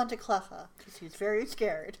hold on to Cleffa, because he's very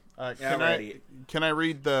scared. Can I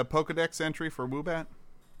read the Pokedex entry for Woobat?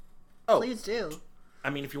 Oh, please do. I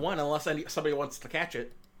mean, if you want, unless somebody wants to catch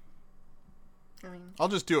it. I mean, I'll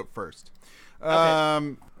just do it first.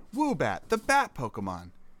 Okay. Woobat, the bat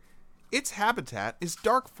Pokemon. Its habitat is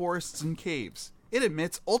dark forests and caves. It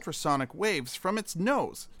emits ultrasonic waves from its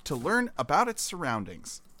nose to learn about its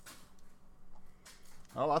surroundings.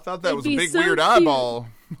 Oh, I thought that was a big weird eyeball.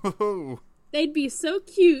 They'd be so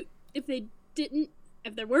cute if there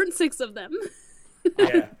weren't 6 of them.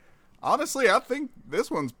 Yeah. Honestly, I think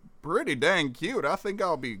this one's pretty dang cute. I think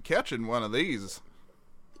I'll be catching one of these.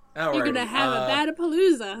 Alrighty. You're gonna have a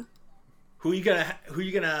Batapalooza. Who you gonna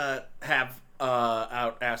have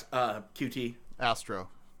out as QT? Astro.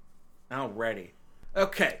 Alrighty.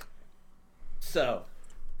 Okay. So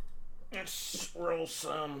let's roll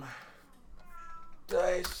some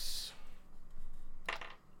dice.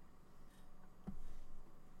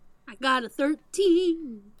 I got a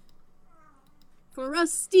 13 for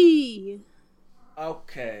Rusty.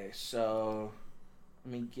 Okay, so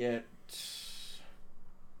let me get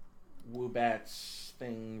Woobat's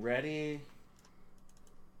thing ready.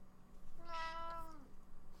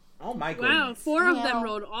 Oh my goodness. Wow, 4 of them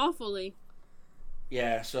rolled awfully.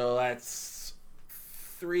 Yeah, so that's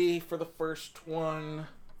 3 for the first one.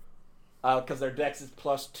 Because their dex is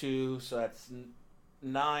 +2, so that's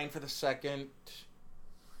 9 for the second.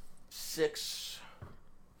 6.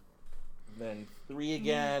 Then 3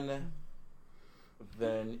 again.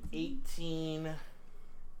 Then 18.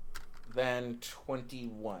 Then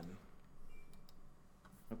 21.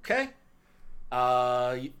 Okay.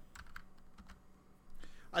 I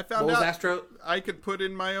found what was out Astro? I could put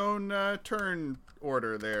in my own turn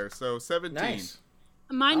order there, so 17. Nice.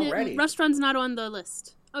 Mine Restaurant's not on the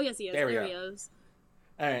list. Oh yes, he is. There we he go. is.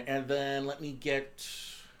 All right, and then let me get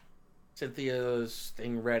Cynthia's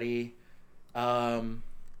thing ready. Oh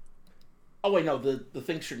wait, no, the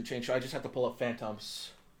thing shouldn't change. So I just have to pull up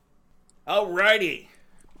Phantoms. Alrighty.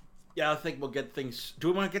 Yeah, I think we'll get things. Do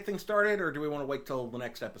we want to get things started, or do we want to wait till the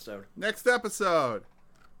next episode? Next episode.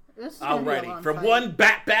 Alrighty, from one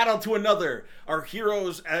battle to another, our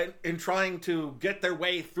heroes, in trying to get their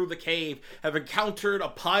way through the cave, have encountered a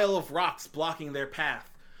pile of rocks blocking their path.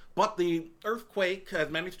 But the earthquake has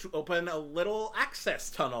managed to open a little access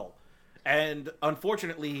tunnel. And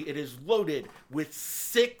unfortunately, it is loaded with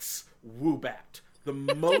 6 Woobat. The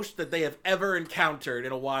most that they have ever encountered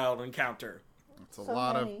in a wild encounter. That's a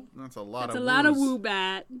lot of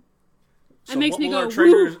Woobat. So it makes me go,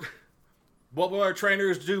 woo! What will our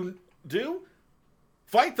trainers do?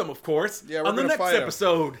 Fight them, of course, yeah, on the next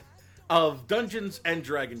episode of Dungeons and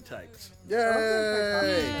Dragon Types.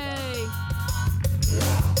 Yay!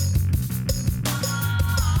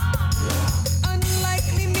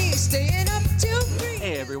 Unlikely me staying up till 3.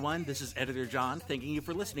 Hey everyone, this is Editor John, thanking you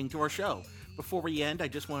for listening to our show. Before we end, I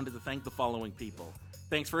just wanted to thank the following people.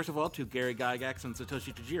 Thanks first of all to Gary Gygax and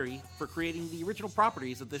Satoshi Tajiri for creating the original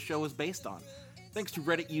properties that this show is based on. Thanks to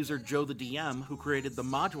Reddit user Joe the DM, who created the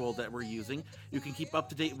module that we're using. You can keep up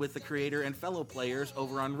to date with the creator and fellow players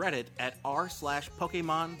over on Reddit at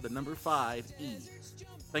r/Pokemon5e.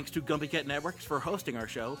 Thanks to Gumby Cat Networks for hosting our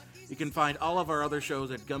show. You can find all of our other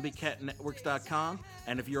shows at GumbyCatNetworks.com.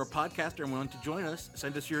 And if you're a podcaster and want to join us,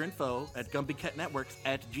 send us your info at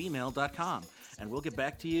GumbyCatNetworks@gmail.com. And we'll get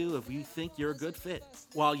back to you if you think you're a good fit.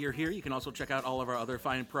 While you're here, you can also check out all of our other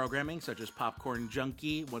fine programming, such as Popcorn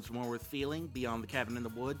Junkie, What's More Worth Feeling, Beyond the Cabin in the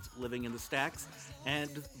Woods, Living in the Stacks, and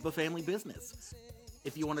The Family Business.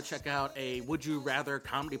 If you want to check out a Would You Rather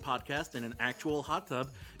comedy podcast in an actual hot tub,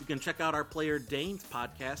 you can check out our Player Dane's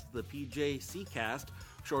podcast, the PJC Cast,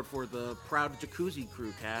 short for the Proud Jacuzzi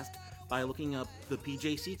Crew Cast, by looking up the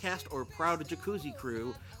PJC Cast or Proud Jacuzzi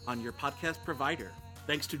Crew on your podcast provider.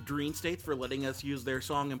 Thanks to Dream State for letting us use their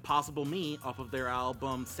song Impossible Me off of their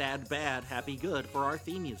album Sad Bad, Happy Good for our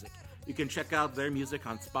theme music. You can check out their music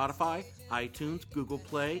on Spotify, iTunes, Google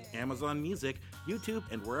Play, Amazon Music, YouTube,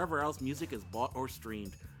 and wherever else music is bought or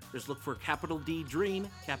streamed. Just look for capital D Dream,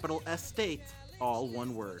 capital S State, all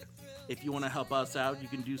one word. If you want to help us out, you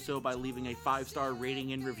can do so by leaving a 5-star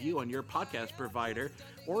rating and review on your podcast provider,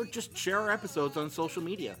 or just share our episodes on social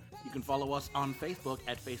media. You can follow us on Facebook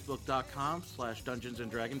at facebook.com/Dungeons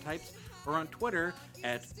and Dragon Types or on Twitter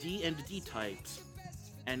at D&D Types.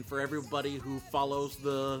 And for everybody who follows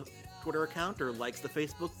the Twitter account or likes the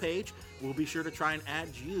Facebook page, we'll be sure to try and add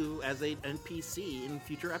you as an NPC in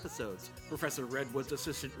future episodes. Professor Redwood's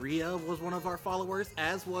assistant Rhea was one of our followers,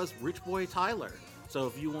 as was Rich Boy Tyler. So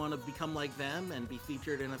if you want to become like them and be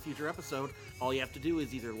featured in a future episode, all you have to do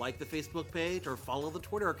is either like the Facebook page or follow the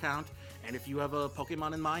Twitter account. And if you have a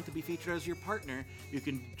Pokemon in mind to be featured as your partner, you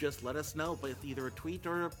can just let us know with either a tweet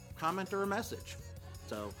or a comment or a message.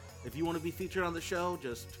 So if you want to be featured on the show,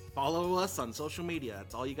 just follow us on social media.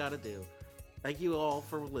 That's all you got to do. Thank you all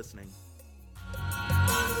for listening.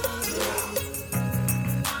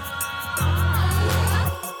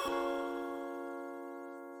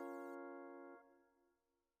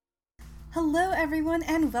 Hello everyone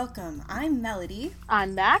and welcome. I'm Melody.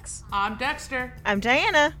 I'm Max. I'm Dexter. I'm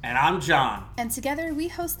Diana. And I'm John. And together we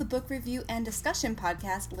host the book review and discussion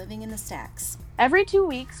podcast Living in the Stacks. Every 2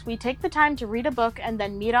 weeks, we take the time to read a book and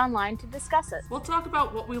then meet online to discuss it. We'll talk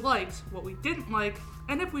about what we liked, what we didn't like,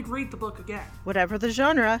 and if we'd read the book again. Whatever the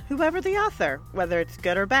genre, whoever the author, whether it's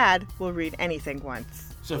good or bad, we'll read anything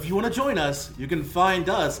once. So if you want to join us, you can find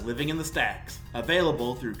us Living in the Stacks,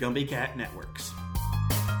 available through Gumby Cat Networks.